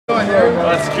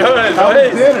That's good.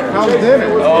 How's dinner? How's dinner?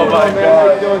 Oh my God.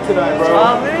 How you doing tonight, bro?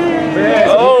 Man,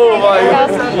 oh my God.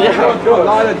 Yeah, a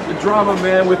lot of drama,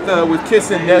 man, with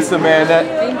Kiss and Nessa, man. That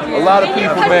a lot of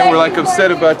people, man, were like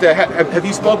upset about that. Have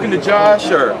you spoken to Josh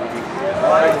or?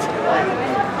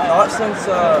 Not since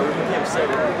we became sick.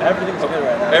 Everything's good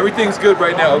right now. Everything's good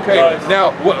right now. Okay.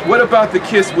 Now, what about the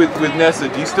kiss with Nessa?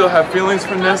 Do you still have feelings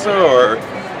for Nessa, or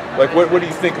like what do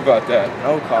you think about that?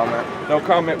 No comment. No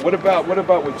comment. What about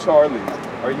with Charli?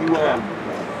 Are you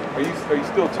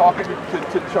still talking to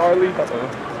Charli?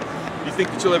 You think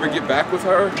that you'll ever get back with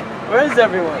her? Where is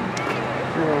everyone?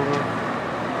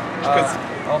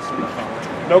 Also no comment.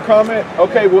 No comment?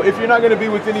 Okay, well, if you're not going to be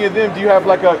with any of them, do you have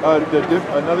like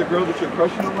another girl that you're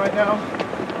crushing on right now?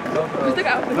 No girls.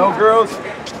 No girls?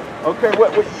 Okay,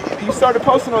 what you started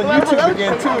posting on YouTube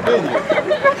again too, didn't you?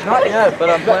 Not yet, but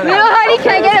I'm planning. You know, Huddy,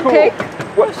 can I get a pic?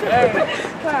 What?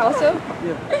 Can I also?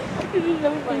 Yeah.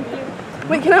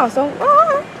 Wait, can I also?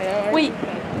 Wait,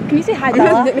 can you say hi,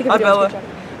 Bella? Hi, Bella.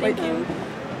 Thank you.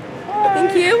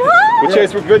 Thank you. Well,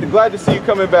 Chase, we're good. Glad to see you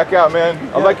coming back out, man.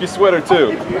 I like your sweater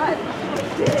too.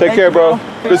 Take care, bro.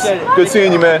 Good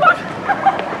seeing you, man.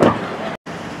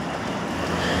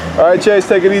 All right, Chase,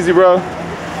 take it easy, bro.